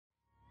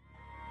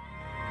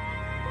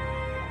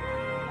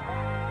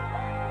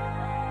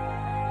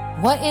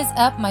What is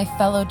up, my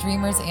fellow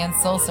dreamers and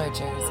soul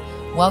searchers?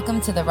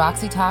 Welcome to the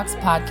Roxy Talks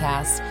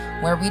podcast,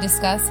 where we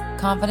discuss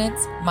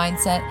confidence,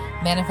 mindset,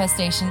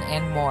 manifestation,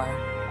 and more.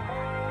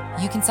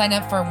 You can sign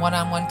up for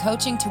one-on-one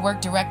coaching to work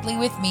directly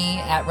with me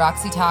at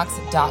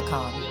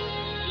roxytalks.com.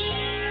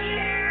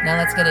 Now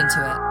let's get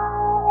into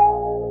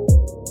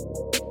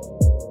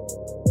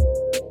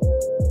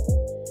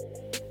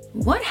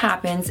it. What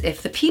happens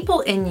if the people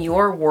in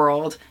your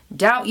world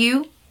doubt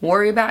you,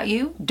 worry about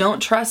you, don't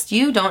trust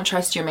your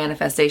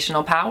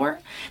manifestational power?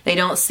 They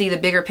don't see the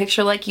bigger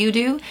picture like you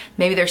do.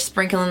 Maybe they're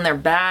sprinkling their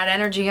bad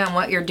energy on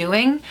what you're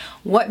doing.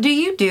 What do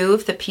you do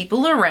if the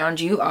people around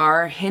you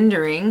are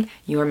hindering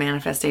your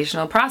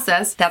manifestational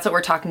process? That's what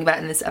we're talking about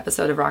in this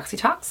episode of Roxy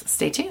Talks.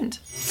 Stay tuned.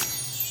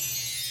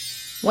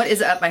 What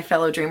is up, my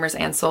fellow dreamers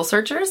and soul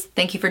searchers?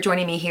 Thank you for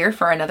joining me here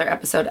for another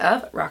episode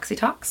of Roxy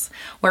Talks,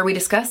 where we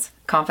discuss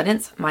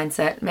confidence,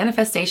 mindset,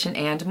 manifestation,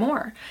 and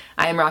more.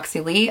 I am Roxy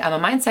Lee. I'm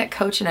a mindset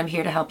coach, and I'm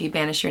here to help you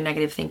banish your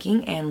negative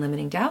thinking and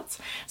limiting doubts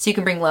so you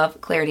can bring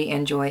love, clarity,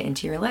 and joy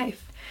into your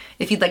life.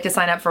 If you'd like to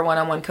sign up for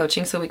one-on-one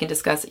coaching so we can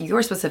discuss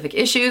your specific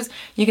issues,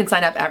 you can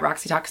sign up at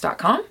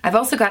roxytalks.com. I've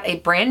also got a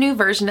brand new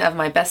version of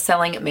my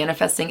best-selling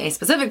Manifesting a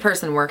Specific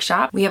Person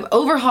workshop. We have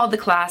overhauled the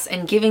class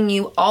and giving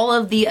you all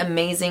of the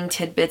amazing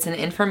tidbits and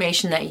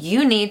information that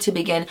you need to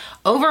begin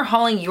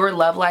overhauling your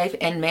love life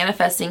and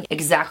manifesting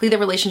exactly the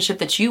relationship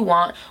that you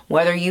want,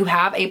 whether you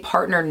have a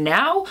partner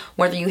now,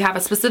 whether you have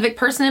a specific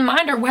person in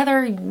mind, or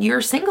whether you're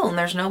single and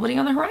there's nobody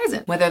on the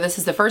horizon. Whether this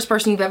is the first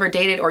person you've ever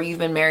dated or you've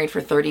been married for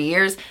 30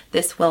 years,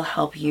 this will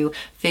help you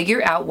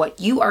figure out what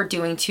you are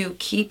doing to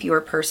keep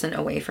your person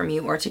away from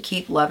you or to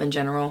keep love in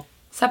general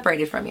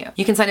separated from you.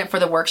 You can sign up for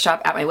the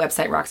workshop at my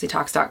website,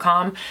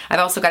 roxytalks.com. I've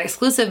also got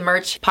exclusive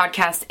merch,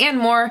 podcasts, and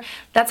more.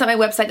 That's at my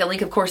website. The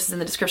link, of course, is in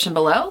the description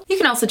below. You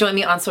can also join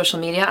me on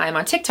social media. I'm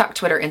on TikTok,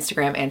 Twitter,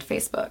 Instagram, and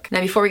Facebook.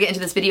 Now, before we get into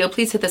this video,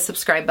 please hit the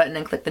subscribe button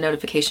and click the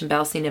notification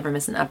bell so you never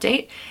miss an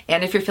update.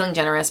 And if you're feeling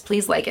generous,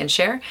 please like and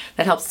share.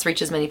 That helps us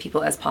reach as many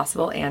people as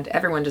possible, and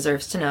everyone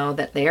deserves to know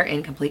that they are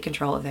in complete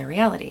control of their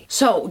reality.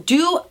 So,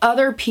 do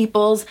other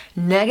people's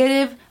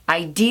negative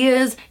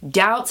ideas,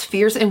 doubts,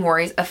 fears, and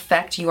worries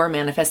affect your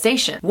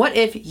manifestation? What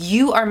if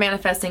you are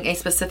manifesting a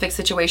specific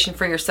situation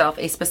for yourself,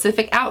 a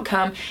specific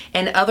outcome,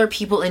 and other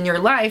people in your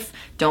life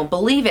don't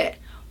believe it?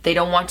 They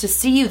don't want to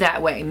see you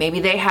that way.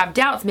 Maybe they have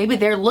doubts. Maybe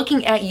they're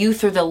looking at you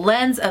through the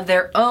lens of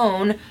their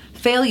own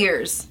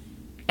failures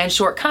and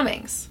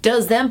shortcomings.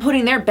 Does them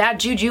putting their bad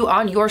juju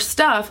on your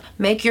stuff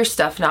make your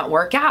stuff not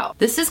work out?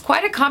 This is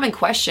quite a common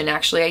question,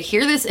 actually. I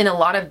hear this in a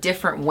lot of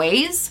different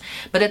ways,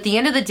 but at the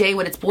end of the day,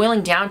 what it's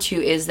boiling down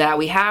to is that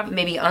we have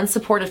maybe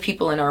unsupportive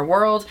people in our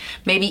world.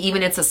 Maybe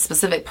even it's a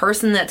specific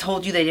person that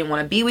told you they didn't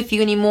want to be with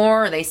you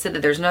anymore, or they said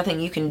that there's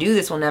nothing you can do,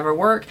 this will never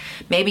work.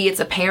 Maybe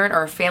it's a parent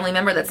or a family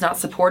member that's not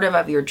supportive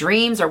of your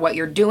dreams or what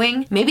you're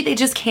doing. Maybe they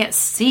just can't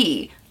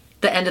see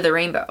the end of the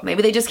rainbow.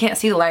 Maybe they just can't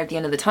see the light at the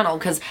end of the tunnel,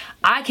 because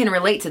I can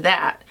relate to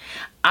that.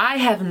 I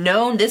have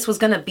known this was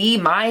gonna be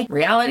my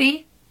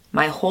reality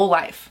my whole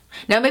life.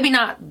 Now, maybe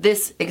not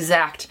this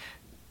exact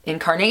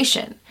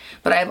incarnation,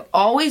 but I've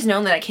always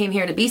known that I came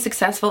here to be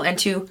successful and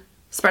to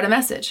spread a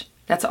message.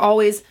 I've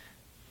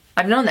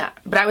known that.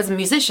 But I was a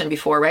musician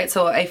before, right?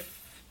 So I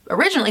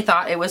originally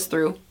thought it was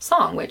through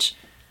song, which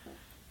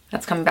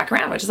that's coming back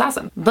around, which is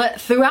awesome.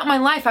 But throughout my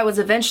life, I was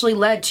eventually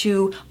led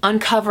to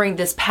uncovering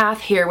this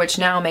path here, which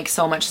now makes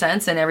so much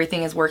sense, and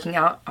everything is working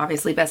out,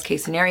 obviously best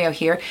case scenario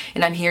here,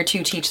 and I'm here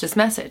to teach this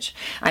message.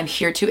 I'm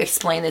here to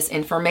explain this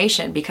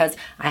information because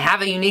I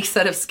have a unique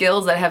set of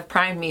skills that have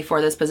primed me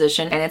for this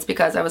position, and it's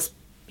because I was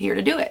here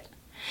to do it.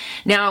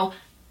 Now,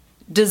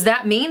 does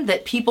that mean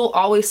that people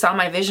always saw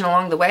my vision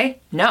along the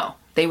way? No,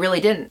 they really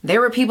didn't.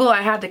 There were people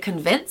I had to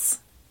convince.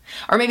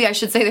 Or maybe I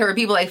should say there were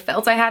people I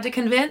felt I had to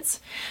convince.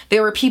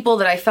 There were people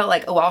that I felt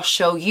like, oh, I'll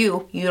show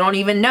you. You don't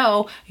even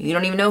know. You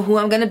don't even know who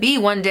I'm going to be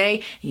one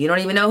day. You don't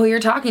even know who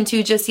you're talking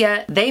to just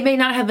yet. They may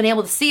not have been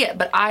able to see it,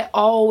 but I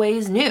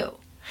always knew.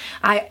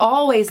 I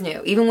always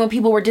knew. Even when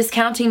people were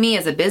discounting me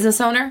as a business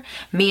owner,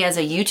 me as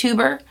a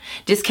YouTuber,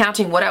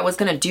 discounting what I was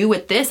going to do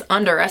with this,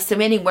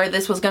 underestimating where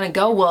this was going to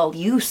go. Well,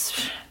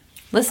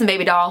 listen,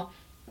 baby doll.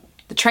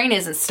 The train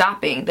isn't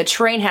stopping. The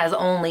train has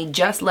only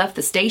just left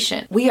the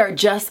station. We are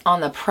just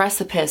on the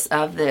precipice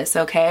of this,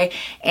 okay?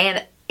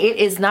 And it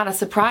is not a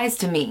surprise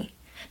to me.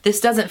 This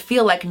doesn't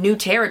feel like new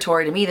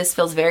territory to me. This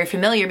feels very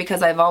familiar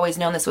because I've always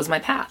known this was my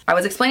path. I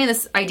was explaining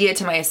this idea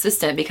to my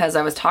assistant because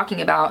I was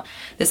talking about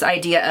this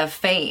idea of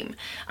fame.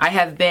 I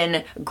have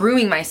been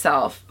grooming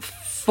myself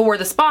for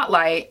the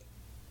spotlight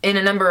in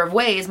a number of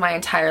ways my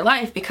entire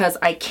life because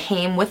I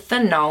came with the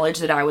knowledge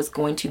that I was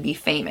going to be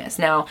famous.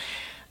 Now,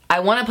 I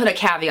want to put a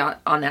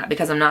caveat on that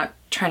because I'm not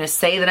trying to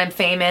say that I'm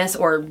famous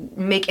or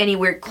make any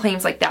weird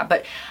claims like that,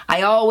 but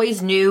I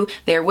always knew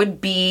there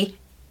would be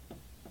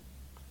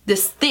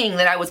this thing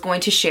that I was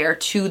going to share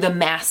to the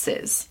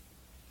masses.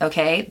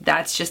 Okay?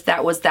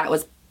 That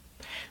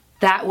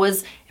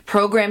was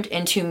programmed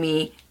into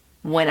me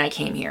when I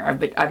came here.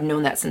 I've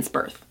known that since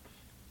birth.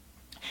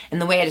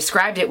 And the way I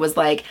described it was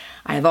like,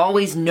 I've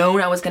always known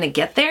I was going to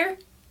get there,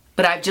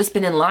 but I've just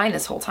been in line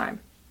this whole time.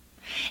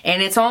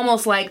 And it's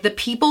almost like the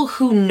people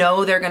who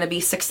know they're going to be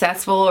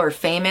successful or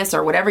famous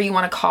or whatever you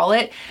want to call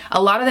it,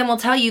 a lot of them will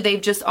tell you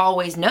they've just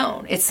always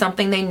known. It's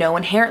something they know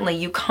inherently.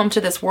 You come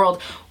to this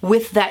world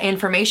with that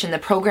information. The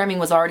programming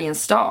was already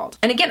installed.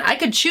 And again, I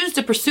could choose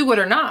to pursue it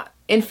or not.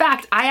 In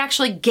fact, I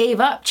actually gave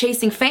up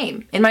chasing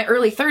fame in my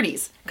early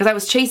 30s because I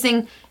was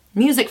chasing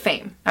music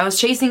fame. I was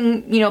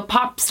chasing,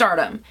 pop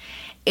stardom.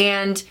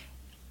 And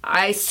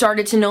I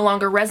started to no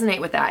longer resonate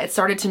with that. It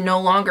started to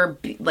no longer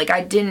be,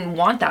 I didn't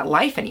want that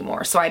life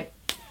anymore. So I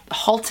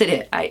halted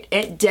it.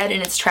 It dead in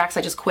its tracks.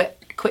 I just quit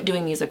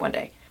doing music one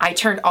day. I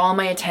turned all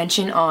my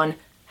attention on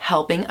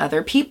helping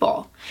other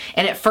people.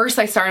 And at first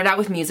I started out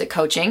with music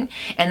coaching,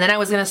 and then I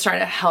was going to start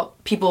to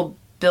help people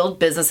build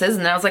businesses,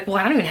 and then I was like, well,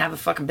 I don't even have a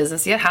fucking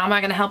business yet. How am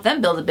I going to help them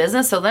build a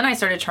business? So then I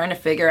started trying to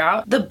figure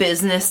out the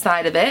business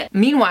side of it.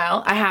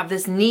 Meanwhile, I have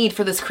this need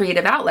for this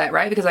creative outlet,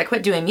 right? Because I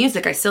quit doing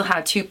music, I still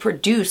had to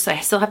produce,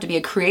 I still have to be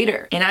a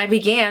creator. And I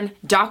began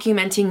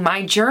documenting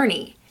my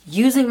journey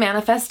using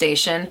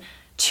manifestation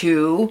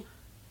to,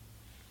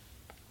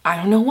 I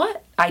don't know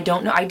what. I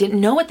don't know. I didn't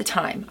know at the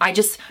time. I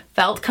just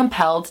felt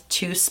compelled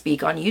to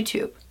speak on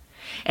YouTube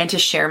and to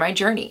share my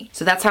journey.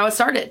 So that's how it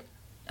started.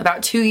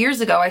 About 2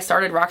 years ago, I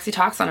started Roxy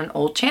Talks on an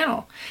old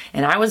channel,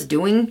 and I was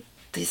doing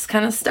this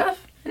kind of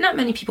stuff. And not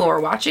many people were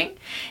watching,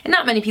 and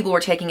not many people were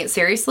taking it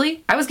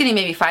seriously. I was getting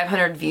maybe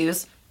 500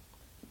 views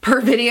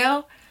per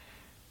video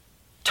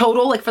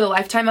total, for the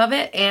lifetime of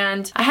it.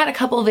 And I had a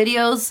couple of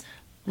videos,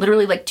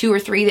 literally 2 or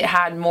 3 that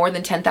had more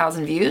than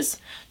 10,000 views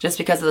just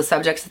because of the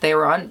subjects that they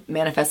were on,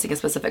 manifesting a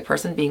specific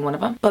person being one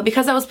of them. But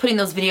because I was putting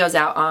those videos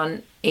out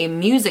on a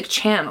music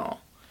channel,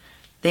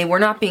 they were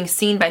not being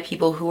seen by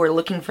people who were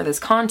looking for this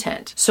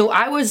content. So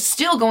I was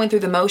still going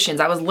through the motions.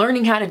 I was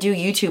learning how to do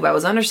YouTube. I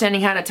was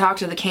understanding how to talk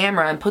to the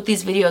camera and put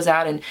these videos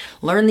out and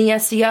learn the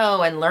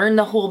SEO and learn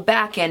the whole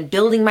back end,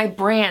 building my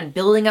brand,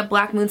 building up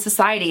Black Moon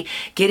Society,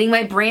 getting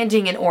my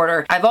branding in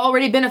order. I've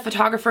already been a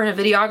photographer and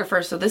a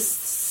videographer, so this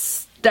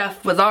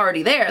stuff was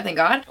already there, thank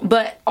God.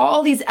 But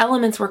all these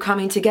elements were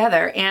coming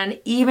together,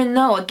 and even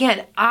though,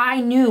 again, I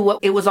knew what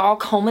it was all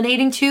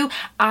culminating to,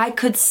 I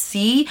could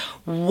see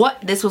what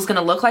this was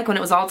gonna look like when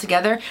it was all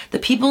together. The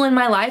people in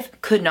my life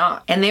could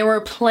not. And there were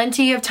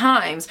plenty of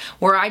times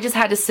where I just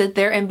had to sit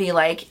there and be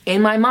like,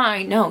 in my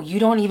mind, no, you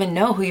don't even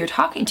know who you're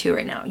talking to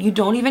right now. You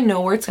don't even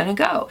know where it's gonna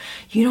go.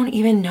 You don't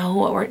even know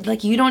what we're,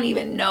 you don't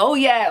even know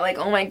yet.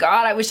 Oh my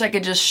God, I wish I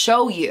could just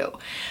show you.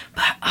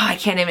 But I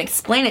can't even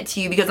explain it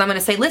to you because I'm gonna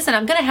say, listen,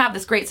 I'm gonna have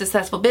this great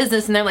successful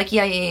business, and they're like,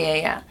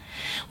 yeah.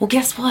 Well,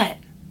 guess what?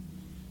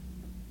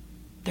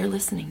 They're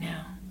listening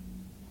now,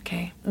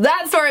 okay?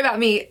 That story about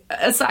me,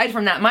 aside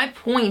from that, my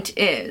point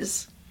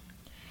is,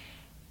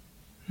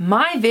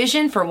 my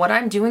vision for what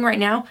I'm doing right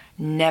now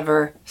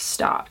never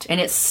stopped,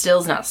 and it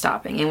still's not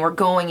stopping, and we're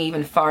going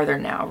even farther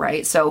now,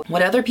 right? So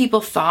what other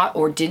people thought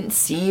or didn't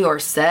see or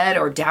said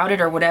or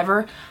doubted or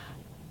whatever,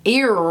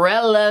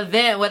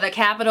 irrelevant, with a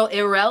capital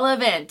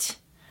irrelevant.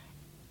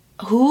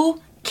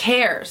 Who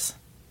cares?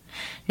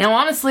 Now,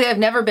 honestly, I've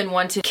never been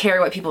one to care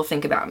what people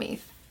think about me.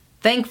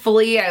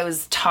 Thankfully, I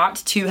was taught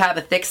to have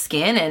a thick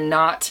skin and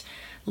not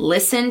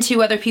listen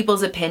to other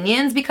people's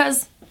opinions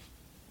because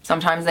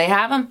sometimes they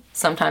have them,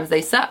 sometimes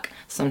they suck,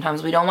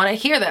 sometimes we don't want to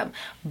hear them.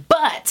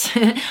 But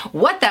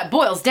what that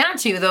boils down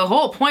to, the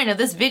whole point of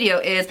this video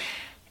is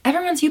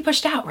everyone's you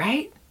pushed out,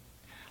 right?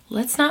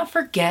 Let's not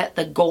forget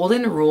the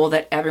golden rule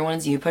that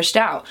everyone's you pushed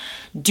out.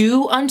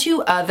 Do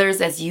unto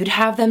others as you'd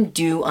have them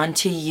do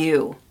unto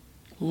you.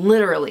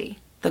 Literally,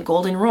 the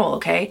golden rule,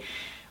 okay?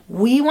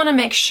 We want to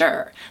make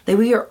sure that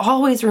we are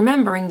always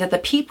remembering that the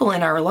people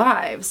in our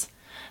lives,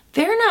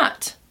 they're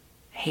not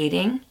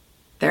hating,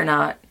 they're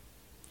not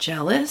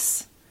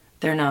jealous,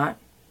 they're not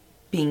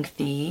being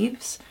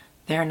thieves,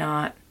 they're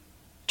not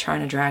trying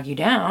to drag you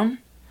down,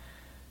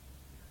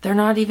 they're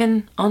not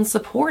even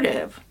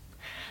unsupportive.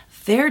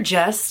 They're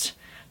just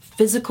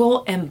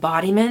physical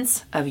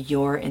embodiments of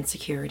your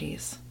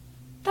insecurities.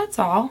 That's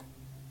all.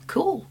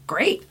 Cool,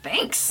 great,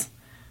 thanks.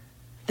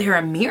 They're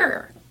a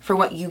mirror for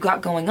what you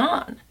got going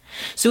on.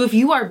 So if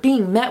you are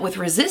being met with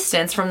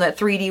resistance from the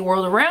 3D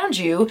world around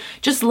you,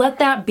 just let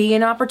that be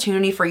an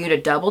opportunity for you to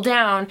double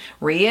down,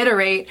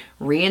 reiterate,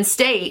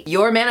 reinstate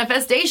your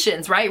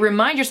manifestations, right?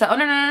 Remind yourself, oh,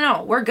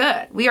 no, we're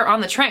good. We are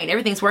on the train.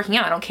 Everything's working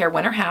out. I don't care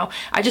when or how.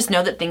 I just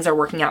know that things are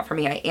working out for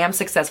me. I am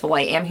successful.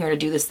 I am here to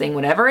do this thing,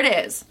 whatever it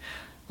is.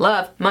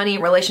 Love, money,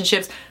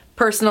 relationships,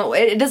 personal,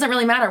 it doesn't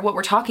really matter what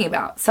we're talking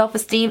about.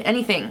 Self-esteem,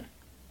 anything.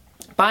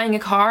 Buying a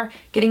car,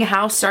 getting a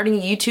house, starting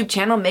a YouTube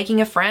channel, making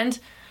a friend,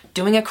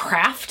 doing a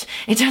craft,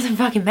 it doesn't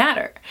fucking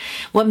matter.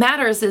 What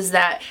matters is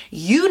that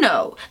you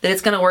know that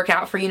it's gonna work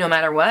out for you no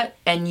matter what,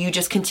 and you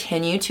just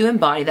continue to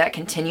embody that,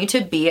 continue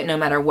to be it no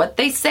matter what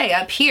they say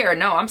up here.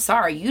 No, I'm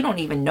sorry, you don't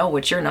even know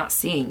what you're not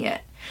seeing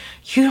yet.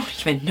 You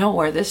don't even know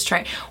where this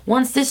train,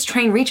 once this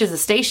train reaches the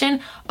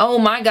station, oh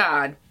my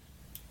God,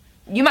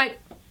 you might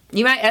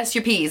S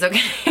your P's,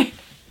 okay?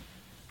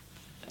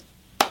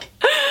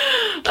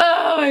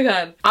 Oh my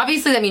God.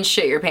 Obviously that means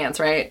shit your pants,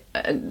 right?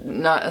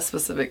 Not a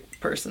specific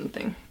person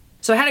thing.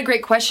 So I had a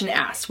great question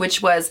asked,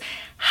 which was,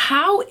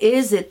 how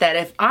is it that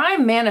if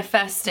I'm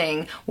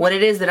manifesting what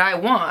it is that I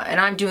want and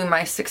I'm doing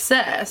my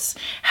success,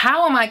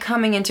 how am I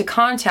coming into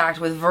contact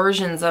with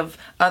versions of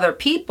other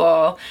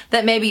people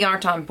that maybe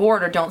aren't on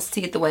board or don't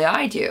see it the way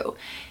I do?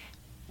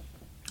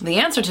 The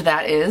answer to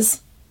that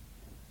is,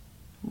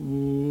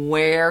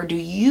 where do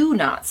you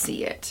not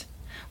see it?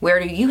 Where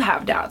do you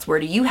have doubts? Where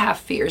do you have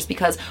fears?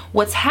 Because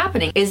what's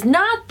happening is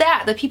not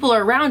that the people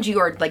around you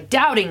are like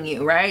doubting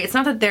you, right? It's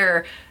not that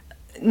they're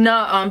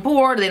not on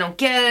board, they don't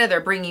get it,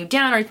 they're bringing you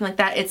down or anything like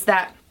that. It's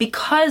that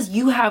because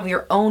you have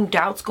your own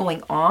doubts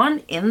going on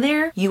in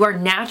there, you are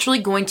naturally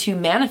going to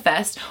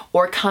manifest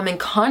or come in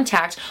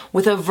contact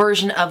with a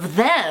version of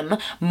them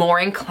more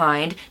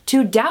inclined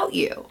to doubt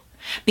you.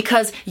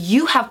 Because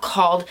you have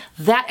called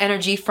that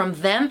energy from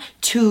them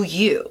to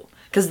you.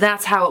 Because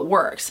that's how it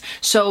works.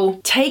 So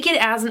take it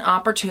as an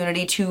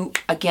opportunity to,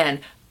 again,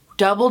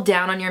 double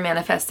down on your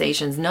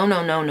manifestations.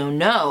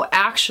 No.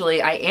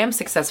 Actually, I am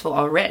successful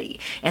already.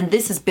 And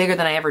this is bigger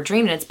than I ever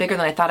dreamed. And it's bigger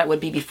than I thought it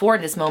would be before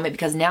in this moment,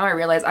 because now I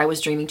realize I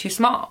was dreaming too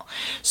small.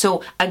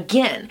 So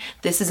again,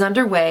 this is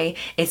underway.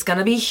 It's going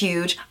to be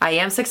huge. I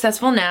am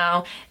successful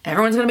now.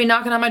 Everyone's going to be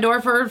knocking on my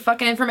door for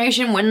fucking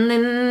information when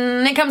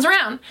it comes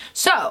around.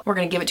 So we're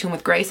going to give it to them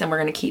with grace, and we're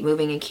going to keep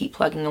moving and keep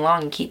plugging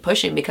along and keep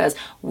pushing, because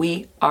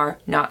we are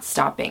not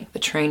stopping. The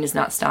train is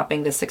not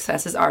stopping. The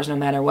success is ours no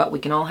matter what. We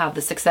can all have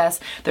the success.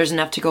 There's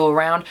enough to go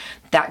around.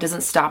 That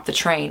doesn't stop the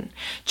train.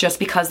 Just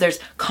because there's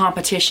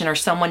competition or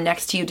someone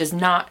next to you does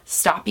not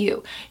stop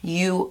you.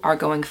 You are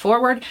going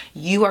forward.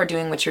 You are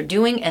doing what you're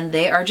doing, and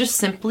they are just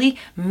simply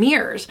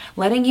mirrors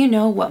letting you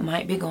know what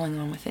might be going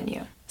on within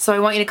you. So I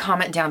want you to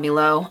comment down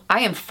below. I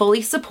am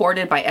fully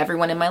supported by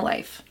everyone in my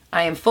life.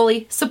 I am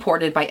fully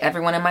supported by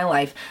everyone in my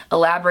life.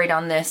 Elaborate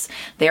on this.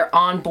 They're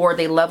on board.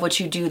 They love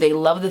what you do. They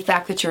love the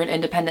fact that you're an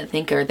independent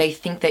thinker. They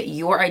think that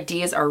your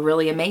ideas are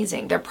really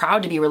amazing. They're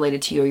proud to be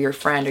related to you, or your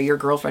friend or your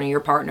girlfriend or your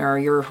partner or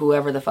your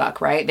whoever the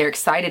fuck, right? They're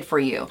excited for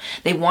you.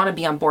 They want to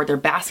be on board. They're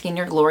basking in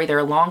your glory. They're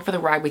along for the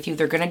ride with you.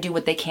 They're going to do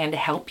what they can to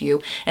help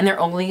you, and they're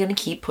only going to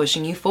keep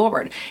pushing you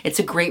forward. It's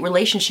a great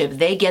relationship.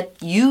 They get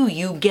you,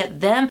 you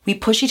get them. We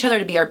push each other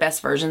to be our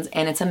best versions,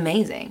 and it's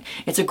amazing.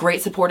 It's a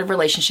great supportive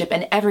relationship,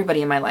 and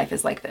everybody in my life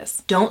is like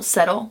this. Don't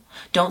settle.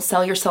 Don't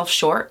sell yourself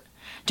short.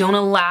 Don't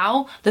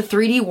allow the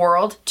 3D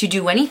world to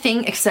do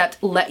anything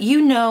except let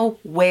you know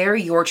where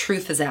your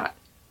truth is at.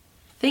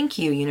 Thank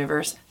you,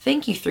 universe.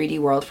 Thank you, 3D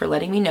world, for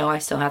letting me know I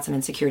still had some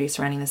insecurity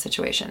surrounding the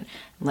situation.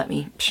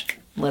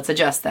 Let's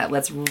adjust that.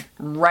 Let's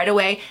right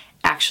away.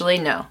 Actually,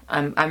 no,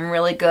 I'm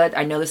really good.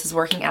 I know this is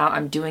working out.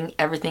 I'm doing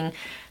everything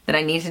that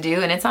I need to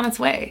do, and it's on its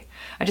way.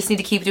 I just need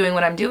to keep doing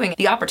what I'm doing.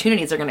 The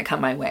opportunities are going to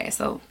come my way,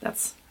 so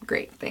that's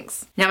great.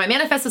 Thanks. Now, my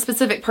Manifest a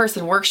Specific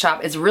Person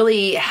workshop is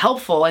really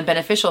helpful and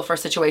beneficial for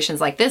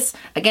situations like this.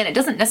 Again, it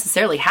doesn't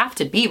necessarily have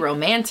to be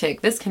romantic.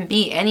 This can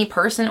be any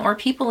person or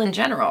people in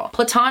general.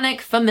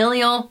 Platonic,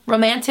 familial,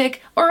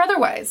 romantic, or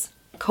otherwise.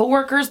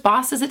 Coworkers,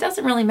 bosses, it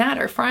doesn't really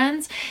matter,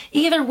 friends.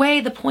 Either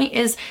way, the point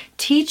is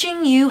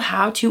teaching you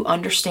how to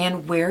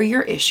understand where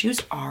your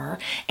issues are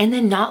and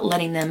then not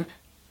letting them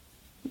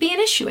be an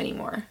issue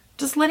anymore.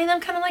 Just letting them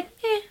kind of like,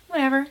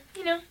 whatever,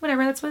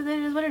 whatever, that's what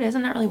it is.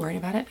 I'm not really worried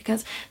about it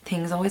because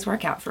things always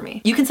work out for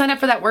me. You can sign up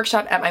for that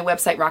workshop at my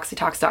website,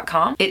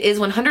 roxytalks.com. It is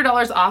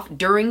 $100 off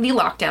during the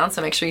lockdown,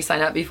 so make sure you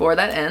sign up before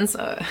that ends,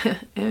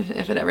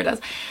 if it ever does.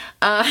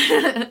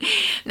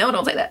 No,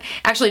 don't say that.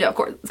 Actually, no, of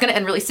course, it's gonna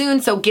end really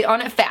soon, so get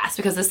on it fast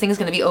because this thing is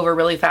gonna be over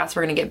really fast.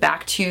 We're gonna get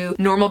back to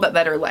normal but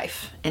better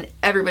life, and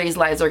everybody's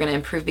lives are gonna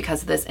improve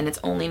because of this, and it's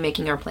only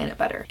making our planet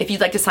better. If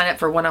you'd like to sign up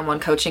for one-on-one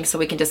coaching so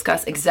we can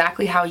discuss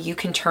exactly how you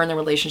can turn the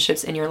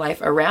relationships in your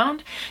life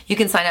around, you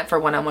can sign up for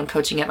one-on-one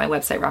coaching at my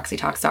website,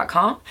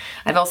 roxytalks.com.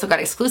 I've also got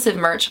exclusive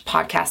merch,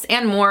 podcasts,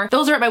 and more.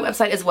 Those are at my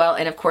website as well,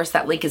 and of course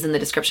that link is in the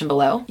description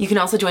below. You can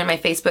also join my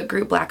Facebook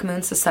group, Black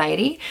Moon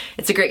Society.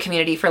 It's a great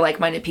community for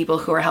like-minded people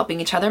who are helping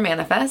each other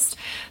manifest.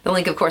 The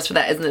link, of course, for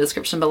that is in the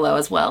description below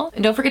as well.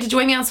 And don't forget to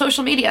join me on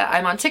social media.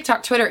 I'm on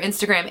TikTok, Twitter,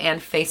 Instagram,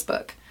 and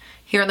Facebook.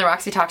 Here on the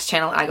Roxy Talks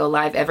channel, I go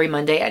live every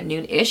Monday at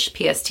noon-ish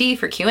PST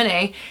for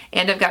Q&A,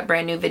 and I've got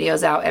brand new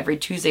videos out every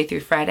Tuesday through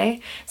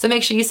Friday. So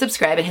make sure you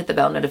subscribe and hit the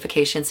bell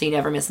notification so you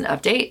never miss an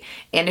update.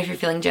 And if you're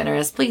feeling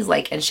generous, please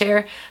like and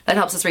share. That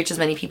helps us reach as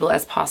many people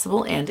as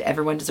possible, and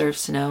everyone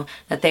deserves to know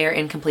that they are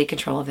in complete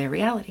control of their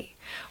reality.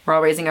 We're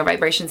all raising our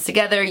vibrations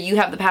together. You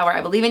have the power.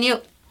 I believe in you.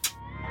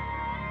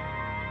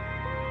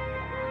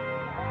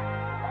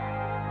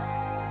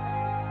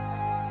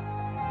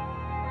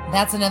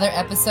 That's another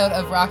episode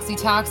of Roxy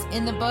Talks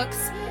in the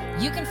books.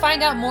 You can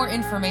find out more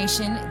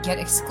information, get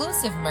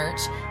exclusive merch,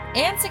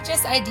 and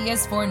suggest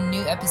ideas for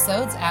new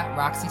episodes at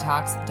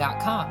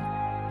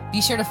roxytalks.com.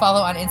 Be sure to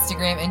follow on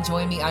Instagram and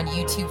join me on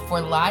YouTube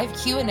for live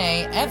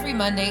Q&A every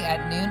Monday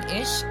at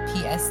noon-ish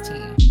PST.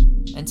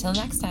 Until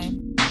next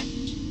time.